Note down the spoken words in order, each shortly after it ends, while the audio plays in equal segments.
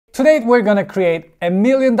Today we're gonna create $1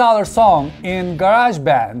 million song in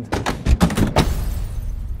GarageBand.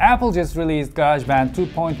 Apple just released GarageBand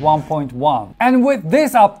 2.1.1, and with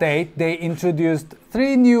this update they introduced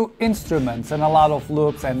 3 new instruments and a lot of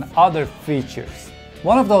loops and other features.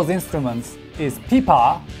 One of those instruments is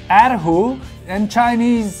Pipa, Erhu, and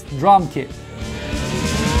Chinese drum kit.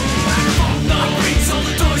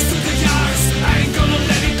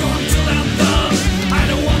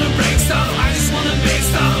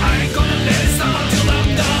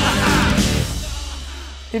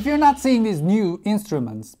 If you're not seeing these new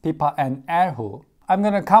instruments, Pipa and Erhu, I'm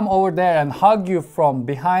gonna come over there and hug you from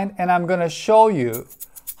behind, and I'm gonna show you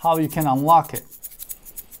how you can unlock it.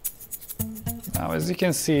 Now, as you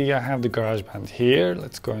can see, I have the GarageBand here.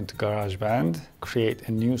 Let's go into GarageBand, create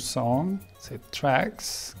a new song, say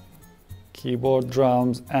tracks, keyboard,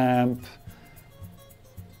 drums, amp,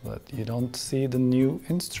 but you don't see the new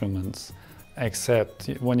instruments, except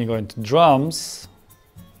when you go into drums,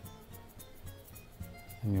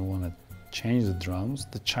 and you want to change the drums,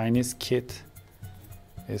 the Chinese kit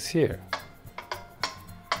is here.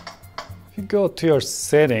 If you go to your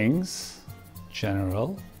settings,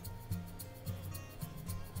 general,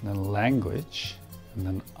 then language, and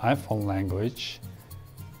then iPhone language,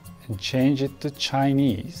 and change it to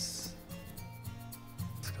Chinese.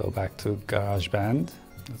 Let's go back to GarageBand.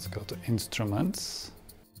 Let's go to instruments.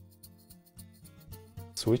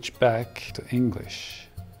 Switch back to English.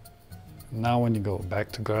 Now when you go back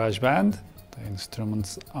to GarageBand, the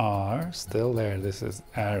instruments are still there. This is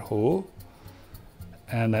Erhu,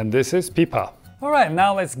 and then this is Pipa. All right,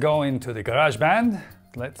 now let's go into the GarageBand.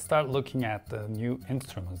 Let's start looking at the new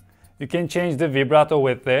instruments. You can change the vibrato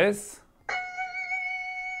with this.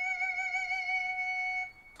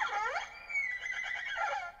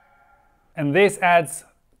 And this adds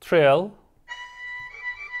trill.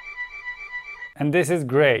 And this is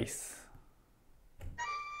grace.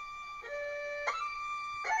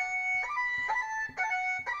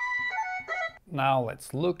 Now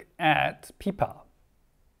let's look at Pipa.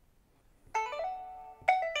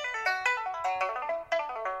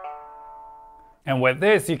 And with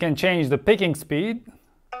this you can change the picking speed.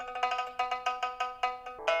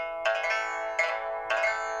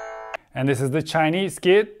 And this is the Chinese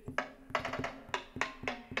kit.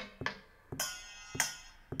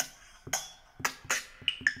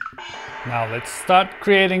 Now let's start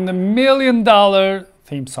creating the $1 million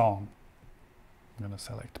theme song. I'm gonna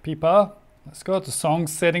select Pipa. Let's go to song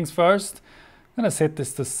settings first. I'm gonna set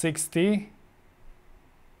this to 60.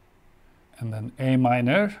 And then A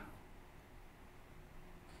minor.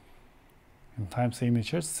 And time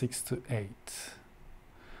signature 6 to 8.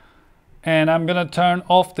 And I'm gonna turn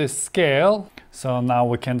off this scale. So now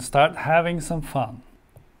we can start having some fun.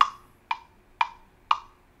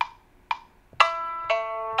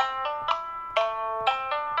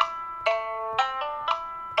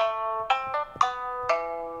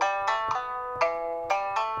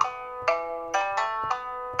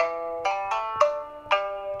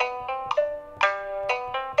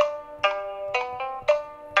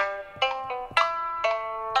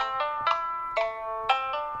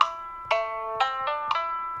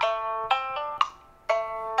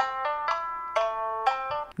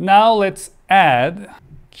 Now let's add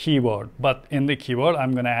keyboard, but in the keyboard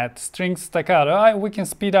I'm gonna add string staccato. We can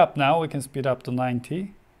speed up now, we can speed up to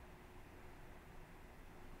 90.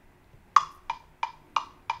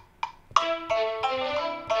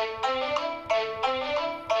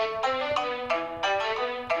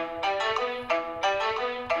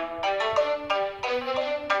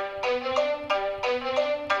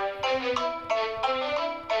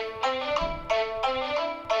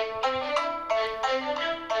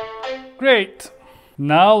 Great.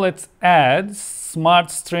 Now let's add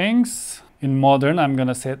smart strings. In modern, I'm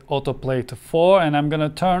gonna set autoplay to 4, and I'm gonna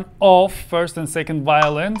turn off first and second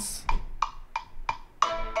violins.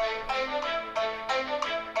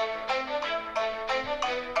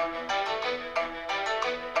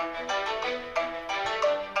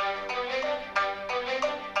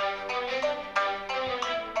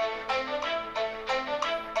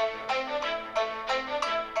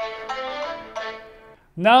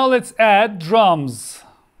 Now let's add drums.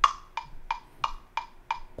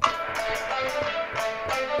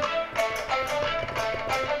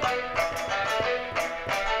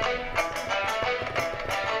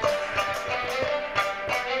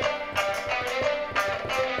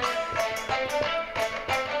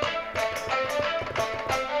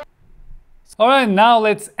 All right, now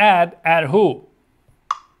let's add Erhu.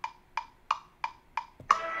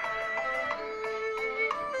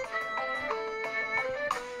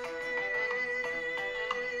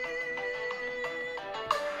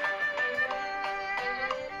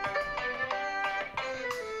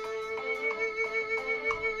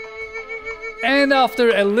 And after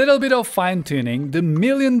a little bit of fine-tuning, the $1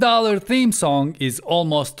 million theme song is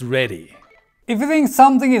almost ready. If you think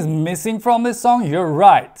something is missing from this song, you're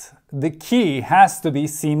right. The key has to be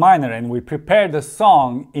C minor, and we prepared the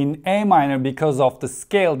song in A minor because of the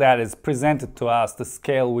scale that is presented to us, the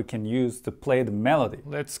scale we can use to play the melody.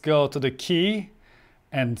 Let's go to the key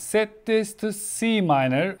and set this to C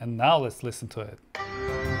minor, and now let's listen to it.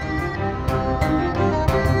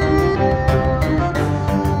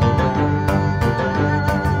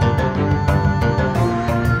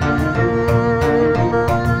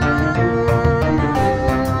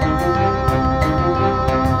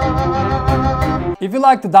 If you'd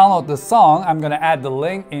like to download the song, I'm gonna add the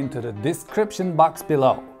link into the description box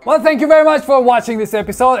below. Well, thank you very much for watching this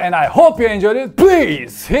episode, and I hope you enjoyed it.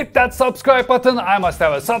 Please hit that subscribe button. I must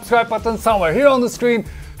have a subscribe button somewhere here on the screen.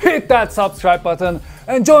 Hit that subscribe button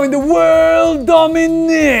and join the world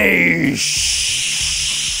domination.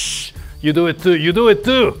 You do it too, you do it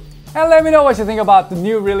too. And let me know what you think about the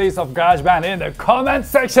new release of GarageBand in the comment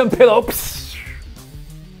section below.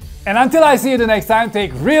 And until I see you the next time,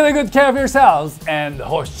 take really good care of yourselves and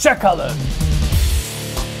hoşça kalın.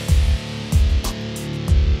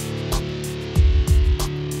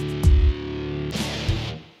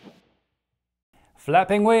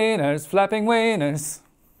 Flapping wieners, flapping wieners.